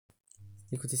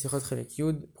Écoutez Sirot Relek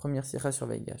Yud, première sira sur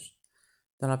Vaïgash.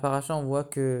 Dans la paracha, on voit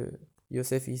que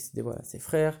Yosef il se dévoile à ses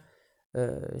frères.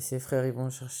 Ses frères ils vont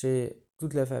chercher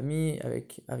toute la famille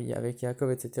avec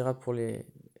Yaakov, etc. pour les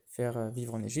faire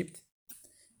vivre en Égypte.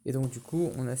 Et donc du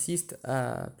coup, on assiste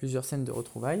à plusieurs scènes de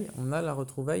retrouvailles. On a la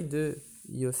retrouvaille de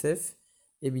Yosef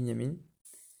et Binyamin.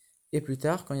 Et plus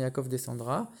tard, quand Yaakov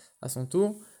descendra, à son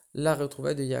tour, la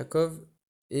retrouvaille de Yaakov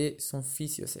et son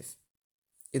fils Yosef.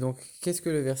 Et donc, qu'est-ce que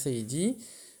le verset il dit?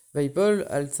 Vaipol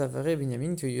al Savare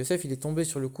Binyamin, que Yosef il est tombé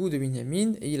sur le cou de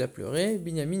Binyamin et il a pleuré.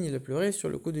 Binyamin il a pleuré sur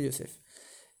le cou de Yosef.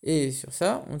 Et sur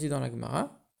ça, on dit dans la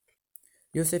Gemara,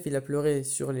 Yosef il a pleuré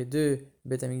sur les deux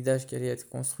Beth Amikdash qui allaient être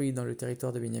construits dans le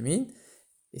territoire de Binyamin.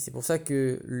 Et c'est pour ça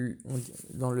que,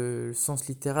 dans le sens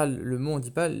littéral, le mot on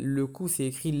dit pas le cou, c'est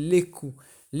écrit les coups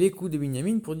de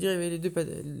Binyamin pour dire les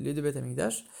deux Beth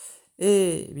Amikdash.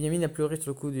 Et Binyamin a pleuré sur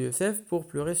le cou de Yosef pour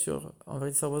pleurer sur. En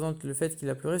vérité, ça représente le fait qu'il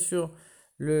a pleuré sur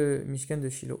le Mishkan de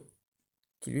Shiloh,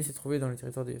 qui lui s'est trouvé dans le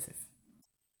territoire de Yosef.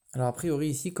 Alors, a priori,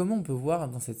 ici, comment on peut voir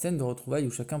dans cette scène de retrouvailles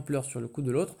où chacun pleure sur le cou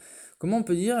de l'autre, comment on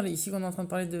peut dire ici qu'on est en train de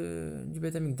parler du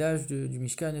Beth Amikdash, du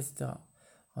Mishkan, etc.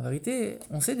 En vérité,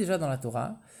 on sait déjà dans la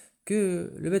Torah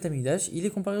que le Beth Amikdash, il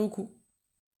est comparé au cou.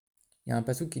 Il y a un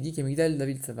passage qui dit qu'Amigdal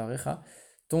David Savarecha,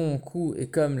 ton cou est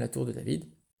comme la tour de David.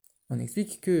 On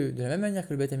explique que de la même manière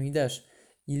que le Beth Amikdash,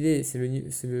 c'est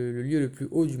le lieu le plus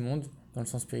haut du monde, dans le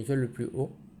sens spirituel le plus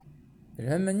haut. De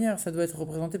la même manière, ça doit être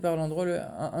représenté par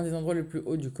un des endroits les plus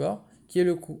hauts du corps, qui est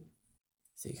le cou.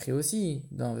 C'est écrit aussi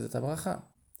dans Vezat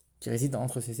Bracha, qui réside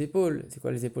entre ses épaules. C'est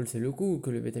quoi les épaules? C'est le cou, que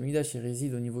le Beth Amikdash il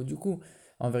réside au niveau du cou.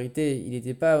 En vérité, il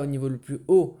n'était pas au niveau le plus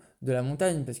haut de la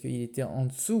montagne, parce qu'il était en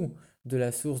dessous de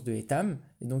la source de Étam,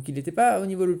 et donc il n'était pas au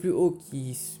niveau le plus haut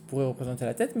qui pourrait représenter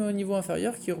la tête, mais au niveau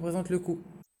inférieur qui représente le cou.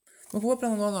 Donc on voit plein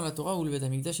d'endroits dans la Torah où le Beth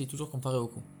Amikdash est toujours comparé au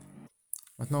cou.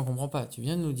 Maintenant on comprend pas, tu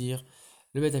viens de nous dire,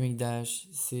 le Beth Amikdash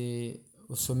c'est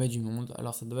au sommet du monde,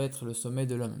 alors ça doit être le sommet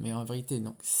de l'homme, mais en vérité,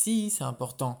 donc si c'est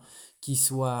important qu'il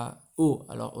soit haut,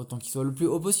 alors autant qu'il soit le plus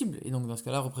haut possible, et donc dans ce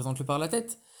cas-là représente-le par la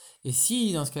tête. Et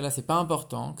si dans ce cas-là c'est pas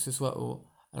important que ce soit haut,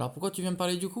 alors pourquoi tu viens me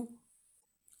parler du cou?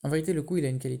 En vérité, le cou, il a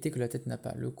une qualité que la tête n'a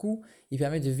pas. Le cou, il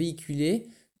permet de véhiculer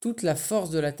toute la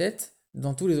force de la tête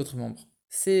dans tous les autres membres.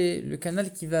 C'est le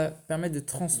canal qui va permettre de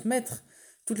transmettre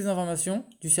toutes les informations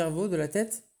du cerveau, de la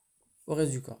tête, au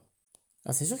reste du corps.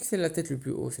 Alors c'est sûr que c'est la tête le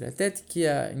plus haut, c'est la tête qui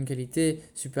a une qualité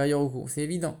supérieure au cou, c'est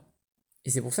évident.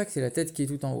 Et c'est pour ça que c'est la tête qui est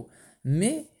tout en haut.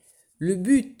 Mais le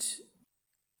but,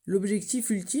 l'objectif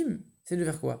ultime, c'est de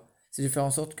faire quoi? C'est de faire en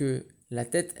sorte que la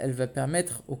tête, elle va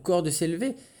permettre au corps de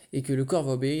s'élever et que le corps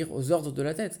va obéir aux ordres de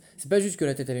la tête. C'est pas juste que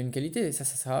la tête elle a une qualité, ça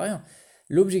sert à rien.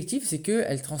 L'objectif c'est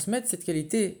qu'elle transmette cette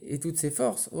qualité et toutes ses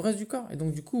forces au reste du corps. Et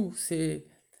donc du coup, c'est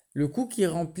le cou qui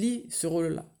remplit ce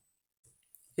rôle-là.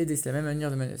 Et c'est la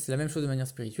même chose de manière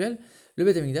spirituelle. Le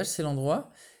Beth Amikdash, c'est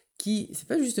l'endroit c'est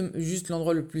pas juste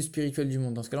l'endroit le plus spirituel du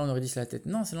monde. Dans ce cas-là, on aurait dit c'est la tête.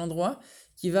 Non, c'est l'endroit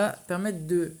qui va permettre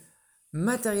de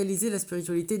matérialiser la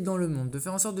spiritualité dans le monde, de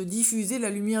faire en sorte de diffuser la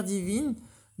lumière divine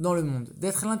dans le monde,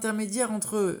 d'être l'intermédiaire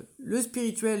entre le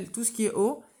spirituel, tout ce qui est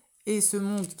haut, et ce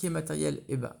monde qui est matériel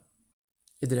et bas.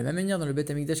 Et de la même manière, dans le Beth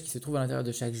Amikdash qui se trouve à l'intérieur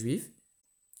de chaque juif,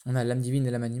 on a l'âme divine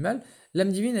et l'âme animale.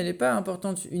 L'âme divine, elle n'est pas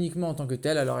importante uniquement en tant que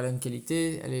telle, alors elle a une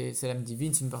qualité, c'est l'âme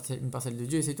divine, c'est une parcelle de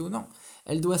Dieu et c'est tout. Non,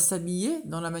 elle doit s'habiller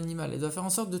dans l'âme animale, elle doit faire en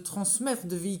sorte de transmettre,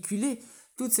 de véhiculer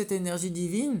toute cette énergie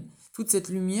divine, toute cette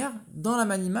lumière dans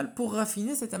l'âme animale pour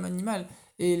raffiner cette âme animale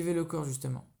et élever le corps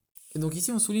justement. Et donc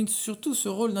ici, on souligne surtout ce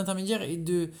rôle d'intermédiaire et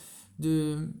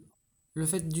le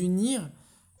fait d'unir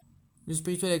le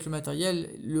spirituel avec le matériel,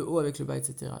 le haut avec le bas,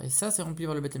 etc. Et ça, c'est rempli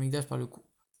par le Beth Amikdash par le coup.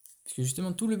 Parce que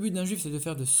justement, tout le but d'un juif, c'est de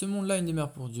faire de ce monde-là une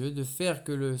demeure pour Dieu, de faire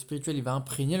que le spirituel, il va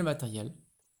imprégner le matériel.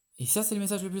 Et ça, c'est le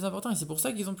message le plus important, et c'est pour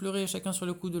ça qu'ils ont pleuré chacun sur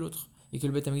le cou de l'autre. Et que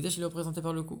le Beth Amikdash, il est représenté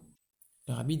par le cou.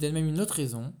 Le rabbi donne même une autre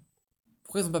raison.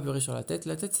 Pourquoi ils n'ont pas pleuré sur la tête?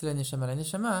 La tête, c'est la neshama. La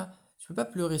neshama, tu peux pas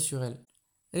pleurer sur elle.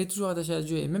 Elle est toujours attachée à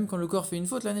Dieu. Et même quand le corps fait une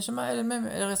faute, la neshama, elle-même,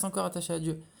 elle reste encore attachée à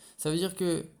Dieu. Ça veut dire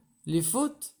que les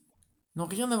fautes n'ont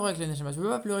rien à voir avec la neshama. Tu peux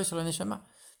pas pleurer sur la neshama.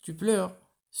 Tu pleures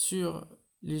sur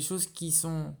les choses qui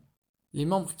sont les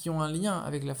membres qui ont un lien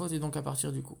avec la faute et donc à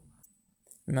partir du coup.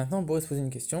 Maintenant, on pourrait se poser une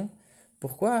question.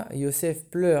 Pourquoi Yosef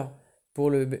pleure pour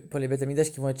les Beth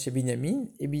Amikdash qui vont être chez Binyamin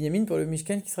et Binyamin pour le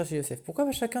Mishkan qui sera chez Yosef? Pourquoi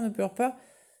chacun ne pleure pas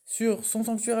sur son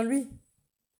sanctuaire à lui?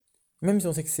 Même si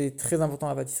on sait que c'est très important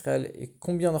à Avat Israël et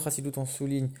combien dans Chassidut on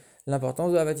souligne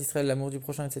l'importance de Avat Israël, l'amour du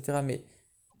prochain, etc. Mais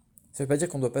ça ne veut pas dire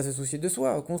qu'on ne doit pas se soucier de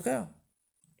soi, au contraire.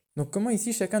 Donc comment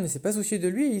ici chacun ne s'est pas soucié de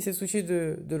lui et il s'est soucié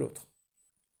de l'autre?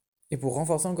 Et pour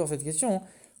renforcer encore cette question,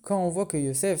 quand on voit que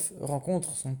Yosef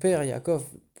rencontre son père Yaakov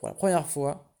pour la première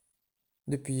fois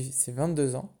depuis ses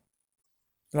 22 ans,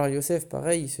 Alors Yosef,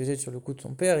 pareil, il se jette sur le cou de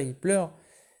son père, il pleure,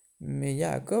 mais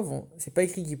Yaakov, c'est pas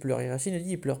écrit qu'il pleure. Et Rachid nous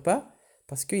dit il pleure pas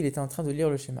parce qu'il était en train de lire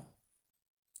le schéma.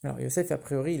 Alors Yosef, a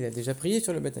priori, il a déjà prié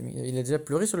sur le Beth Amikdash, il a déjà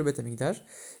pleuré sur le Beth Amikdash.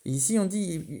 Et ici, on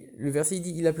dit, le verset, il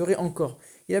dit, il a pleuré encore.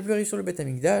 Il a pleuré sur le Beth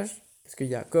Amikdash, parce que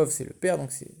Yaakov, c'est le père,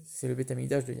 donc c'est le Beth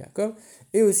Amikdash de Yaakov.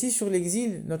 Et aussi sur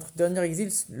l'exil, notre dernier exil,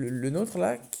 le nôtre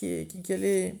là, qui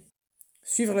allait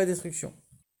suivre la destruction.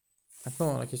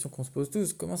 Maintenant, la question qu'on se pose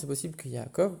tous, comment c'est possible que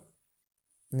Yaakov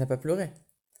n'a pas pleuré?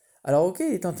 Alors ok,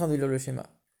 il est en train de lire le schéma.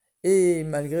 Et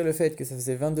malgré le fait que ça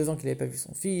faisait 22 ans qu'il n'avait pas vu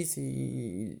son fils,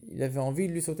 il avait envie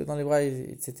de lui sauter dans les bras,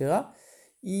 etc.,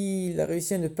 il a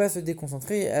réussi à ne pas se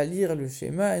déconcentrer, à lire le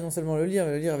schéma, et non seulement le lire,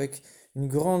 mais le lire avec une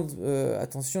grande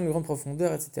attention, une grande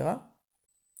profondeur, etc.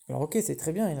 Alors ok, c'est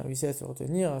très bien, il a réussi à se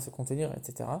retenir, à se contenir,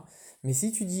 etc. Mais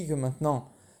si tu dis que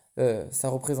maintenant, ça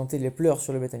représentait les pleurs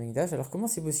sur le Beth Amikdash, alors comment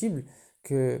c'est possible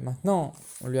que maintenant,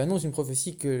 on lui annonce une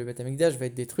prophétie que le Beth Amikdash va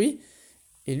être détruit,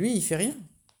 et lui, il fait rien?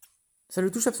 Ça le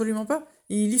touche absolument pas.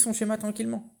 Il lit son schéma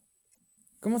tranquillement.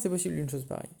 Comment c'est possible une chose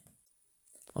pareille?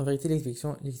 En vérité,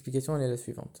 l'explication elle est la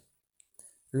suivante.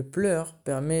 Le pleur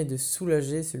permet de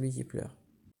soulager celui qui pleure.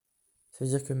 Ça veut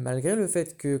dire que malgré le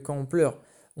fait que quand on pleure,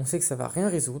 on sait que ça va rien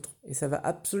résoudre et ça va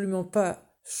absolument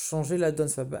pas changer la donne,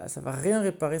 ça va rien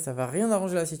réparer, ça va rien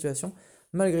arranger la situation.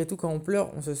 Malgré tout, quand on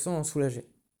pleure, on se sent soulagé.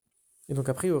 Et donc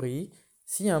a priori,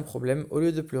 s'il y a un problème, au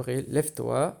lieu de pleurer,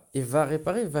 lève-toi et va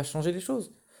réparer, va changer les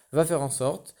choses. Va faire en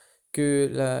sorte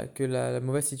que la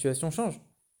mauvaise situation change.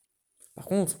 Par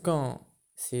contre, quand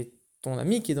c'est ton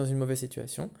ami qui est dans une mauvaise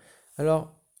situation,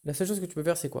 alors la seule chose que tu peux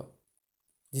faire, c'est quoi?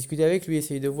 Discuter avec lui,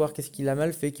 essayer de voir qu'est-ce qu'il a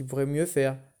mal fait, qu'il pourrait mieux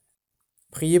faire.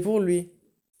 Prier pour lui.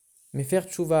 Mais faire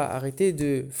tchouva, arrêter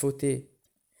de fauter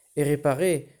et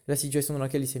réparer la situation dans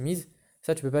laquelle il s'est mise,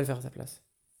 ça, tu peux pas le faire à sa place.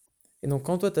 Et donc,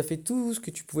 quand toi, tu as fait tout ce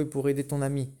que tu pouvais pour aider ton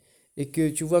ami, et que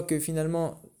tu vois que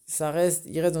finalement,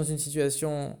 il reste dans une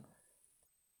situation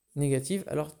négative,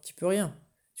 alors tu peux rien.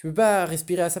 Tu peux pas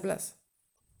respirer à sa place.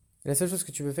 La seule chose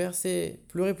que tu peux faire, c'est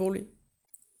pleurer pour lui.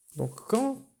 Donc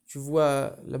quand tu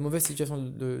vois la mauvaise situation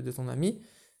de ton ami,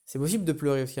 c'est possible de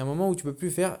pleurer. Parce qu'il y a un moment où tu peux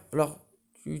plus faire, alors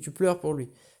tu pleures pour lui.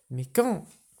 Mais quand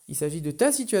il s'agit de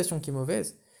ta situation qui est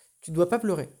mauvaise, tu ne dois pas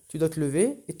pleurer. Tu dois te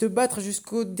lever et te battre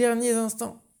jusqu'au dernier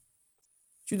instant.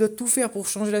 Tu dois tout faire pour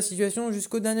changer la situation.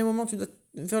 Jusqu'au dernier moment, tu dois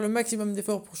faire le maximum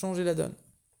d'efforts pour changer la donne.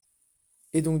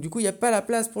 Et donc du coup, il n'y a pas la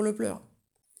place pour le pleur.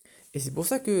 Et c'est pour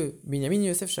ça que Binyamin et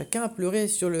Yosef, chacun a pleuré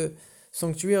sur le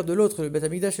sanctuaire de l'autre, le Beth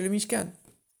Amikdash et le Mishkan,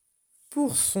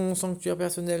 pour son sanctuaire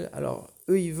personnel. Alors,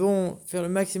 eux, ils vont faire le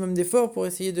maximum d'efforts pour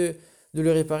essayer de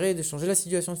le réparer, de changer la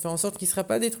situation, de faire en sorte qu'il ne sera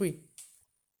pas détruit.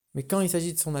 Mais quand il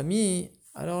s'agit de son ami,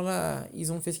 alors là,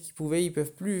 ils ont fait ce qu'ils pouvaient, ils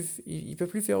peuvent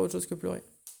plus faire autre chose que pleurer.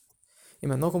 Et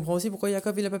maintenant, on comprend aussi pourquoi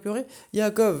Yaakov, il n'a pas pleuré.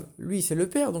 Yaakov, lui, c'est le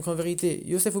père, donc en vérité,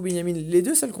 Yosef ou Binyamin, les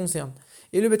deux, ça le concerne.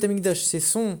 Et le Beth Amikdash, c'est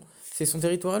son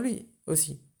territoire à lui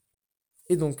aussi.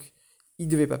 Et donc, il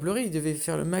ne devait pas pleurer, il devait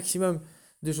faire le maximum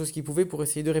de choses qu'il pouvait pour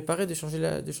essayer de réparer, de changer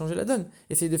la donne.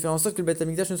 Essayer de faire en sorte que le Beth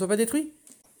Amikdash ne soit pas détruit.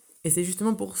 Et c'est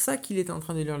justement pour ça qu'il était en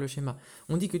train de lire le schéma.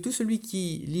 On dit que tout celui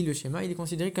qui lit le schéma, il est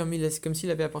considéré comme s'il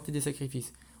avait apporté des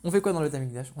sacrifices. On fait quoi dans le Beth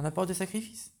Amikdash? On apporte des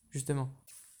sacrifices, justement.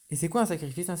 Et c'est quoi un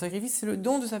sacrifice? Un sacrifice, c'est le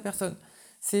don de sa personne.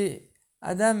 C'est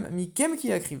Adam Mikem qui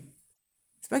écrit.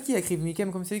 C'est pas qui écrit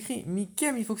Mikem comme c'est écrit.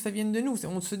 Mikem, il faut que ça vienne de nous.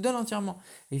 On se donne entièrement.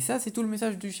 Et ça, c'est tout le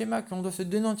message du schéma, qu'on doit se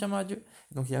donner entièrement à Dieu.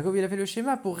 Donc Jacob, il a fait le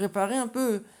schéma pour réparer un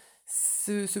peu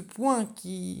ce point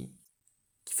qui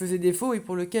faisait défaut et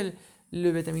pour lequel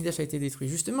le Beth Amikdash a été détruit.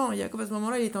 Justement, Jacob, à ce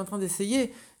moment-là, il était en train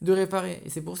d'essayer de réparer. Et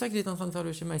c'est pour ça qu'il est en train de faire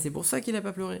le schéma. Et c'est pour ça qu'il n'a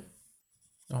pas pleuré.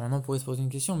 Alors maintenant, on pourrait se poser une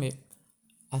question, mais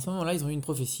à ce moment-là, ils ont eu une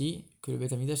prophétie que le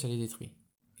Beth Amikdash allait détruire.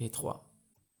 Les trois.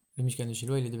 Le Mishkan de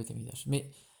Shiloh et les deux Beth Amikdash. Mais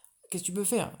qu'est-ce que tu peux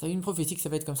faire? Tu as eu une prophétie que ça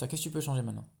va être comme ça. Qu'est-ce que tu peux changer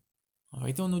maintenant? En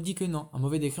réalité, on nous dit que non. Un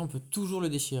mauvais décret, on peut toujours le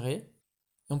déchirer.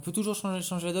 Et on peut toujours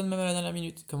changer la donne, même à la dernière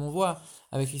minute. Comme on voit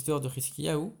avec l'histoire de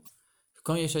Hiskiyahu.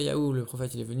 Quand Yeshayahu, le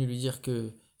prophète, il est venu lui dire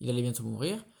qu'il allait bientôt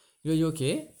mourir, il lui a dit ok,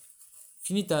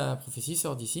 finis ta prophétie,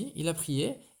 sors d'ici. Il a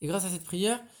prié. Et grâce à cette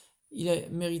prière, il a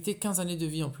mérité 15 années de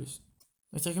vie en plus.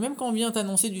 C'est-à-dire que même quand on vient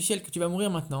t'annoncer du ciel que tu vas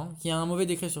mourir maintenant, qu'il y a un mauvais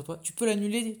décret sur toi, tu peux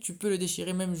l'annuler, tu peux le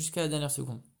déchirer même jusqu'à la dernière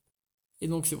seconde. Et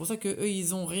donc c'est pour ça que eux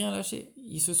ils ont rien lâché,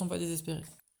 ils se sont pas désespérés.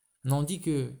 On en dit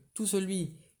que tout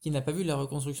celui qui n'a pas vu la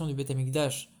reconstruction du Beth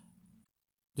Amikdash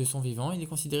de son vivant, il est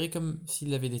considéré comme s'il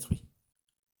l'avait détruit.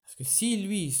 Parce que si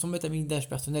lui, son Beth Amikdash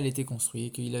personnel était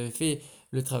construit, qu'il avait fait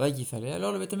le travail qu'il fallait,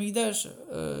 alors le Beth Amikdash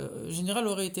général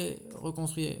aurait été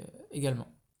reconstruit également.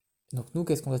 Donc nous,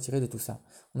 qu'est-ce qu'on doit tirer de tout ça?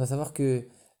 On doit savoir que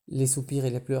les soupirs et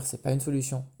les pleurs, c'est pas une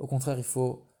solution. Au contraire, il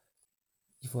faut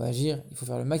il faut agir, il faut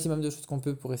faire le maximum de choses qu'on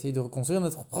peut pour essayer de reconstruire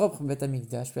notre propre Beth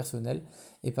Amikdash personnel.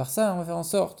 Et par ça, on va faire en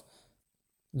sorte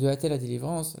de hâter la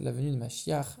délivrance, la venue de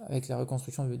Mashiach, avec la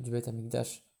reconstruction du Beth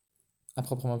Amikdash, à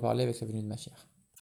proprement parler avec la venue de Mashiach.